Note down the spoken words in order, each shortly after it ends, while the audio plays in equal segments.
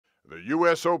The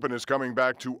U.S. Open is coming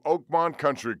back to Oakmont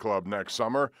Country Club next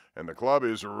summer, and the club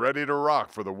is ready to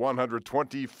rock for the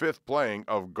 125th playing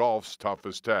of golf's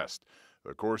toughest test.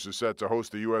 The course is set to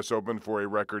host the U.S. Open for a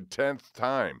record 10th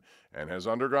time and has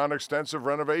undergone extensive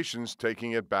renovations,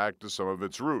 taking it back to some of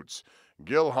its roots.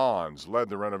 Gil Hans led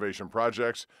the renovation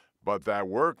projects, but that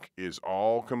work is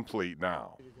all complete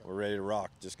now. We're ready to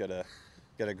rock. Just gotta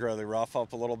grow the rough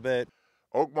up a little bit.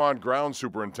 Oakmont Ground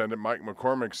Superintendent Mike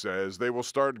McCormick says they will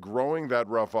start growing that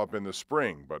rough up in the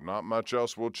spring, but not much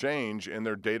else will change in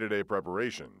their day-to-day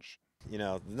preparations. You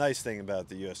know, the nice thing about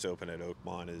the U.S. Open at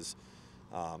Oakmont is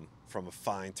from a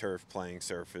fine turf playing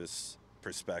surface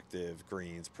perspective,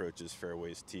 greens, approaches,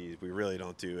 fairways, tees, we really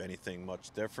don't do anything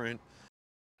much different.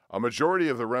 A majority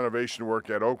of the renovation work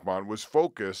at Oakmont was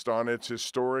focused on its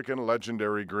historic and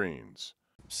legendary greens.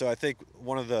 So I think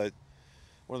one of the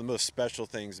most special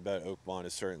things about Oakmont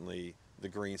is certainly the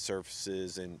green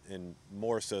surfaces and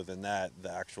more so than that, the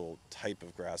actual type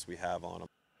of grass we have on them.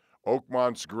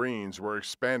 Oakmont's greens were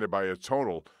expanded by a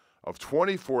total of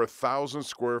 24,000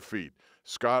 square feet.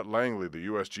 Scott Langley, the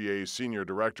USGA's Senior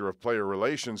Director of Player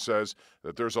Relations, says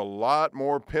that there's a lot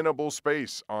more pinnable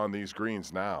space on these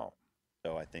greens now.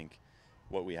 So I think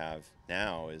what we have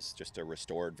now is just a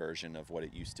restored version of what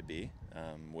it used to be,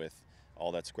 with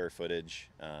all that square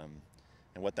footage.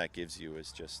 And what that gives you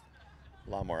is just a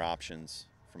lot more options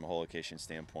from a whole location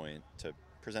standpoint to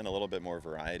present a little bit more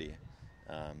variety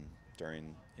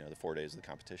during the 4 days of the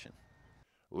competition.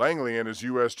 Langley and his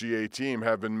USGA team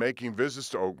have been making visits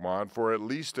to Oakmont for at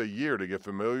least a year to get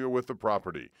familiar with the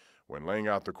property. When laying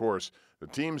out the course, the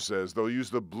team says they'll use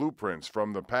the blueprints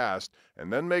from the past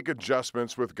and then make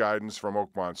adjustments with guidance from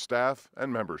Oakmont staff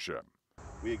and membership.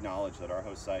 We acknowledge that our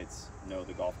host sites know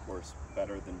the golf course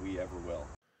better than we ever will.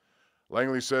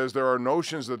 Langley says there are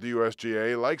notions that the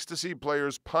USGA likes to see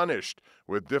players punished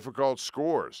with difficult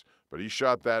scores, but he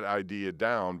shot that idea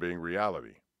down being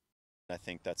reality. I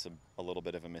think that's a little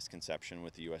bit of a misconception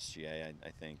with the USGA. I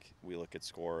think we look at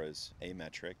score as a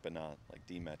metric, but not like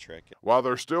the metric. While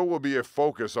there still will be a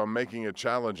focus on making it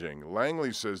challenging,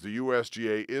 Langley says the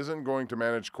USGA isn't going to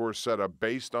manage course setup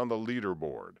based on the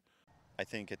leaderboard. I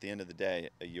think at the end of the day,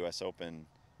 a U.S. Open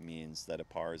means that a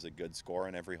par is a good score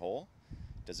in every hole.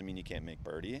 Doesn't mean you can't make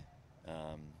birdie,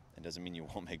 and doesn't mean you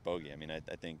won't make bogey. I mean, I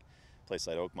think a place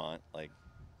like Oakmont, I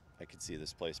could see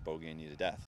this place bogeying you to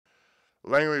death.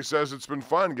 Langley says it's been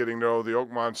fun getting to know the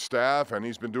Oakmont staff, and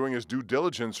he's been doing his due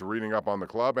diligence reading up on the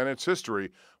club and its history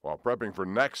while prepping for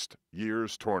next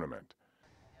year's tournament.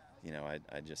 You know,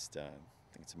 I just think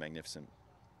it's a magnificent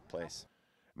place.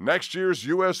 Next year's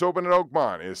U.S. Open at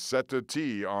Oakmont is set to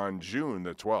tee on June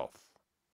the 12th.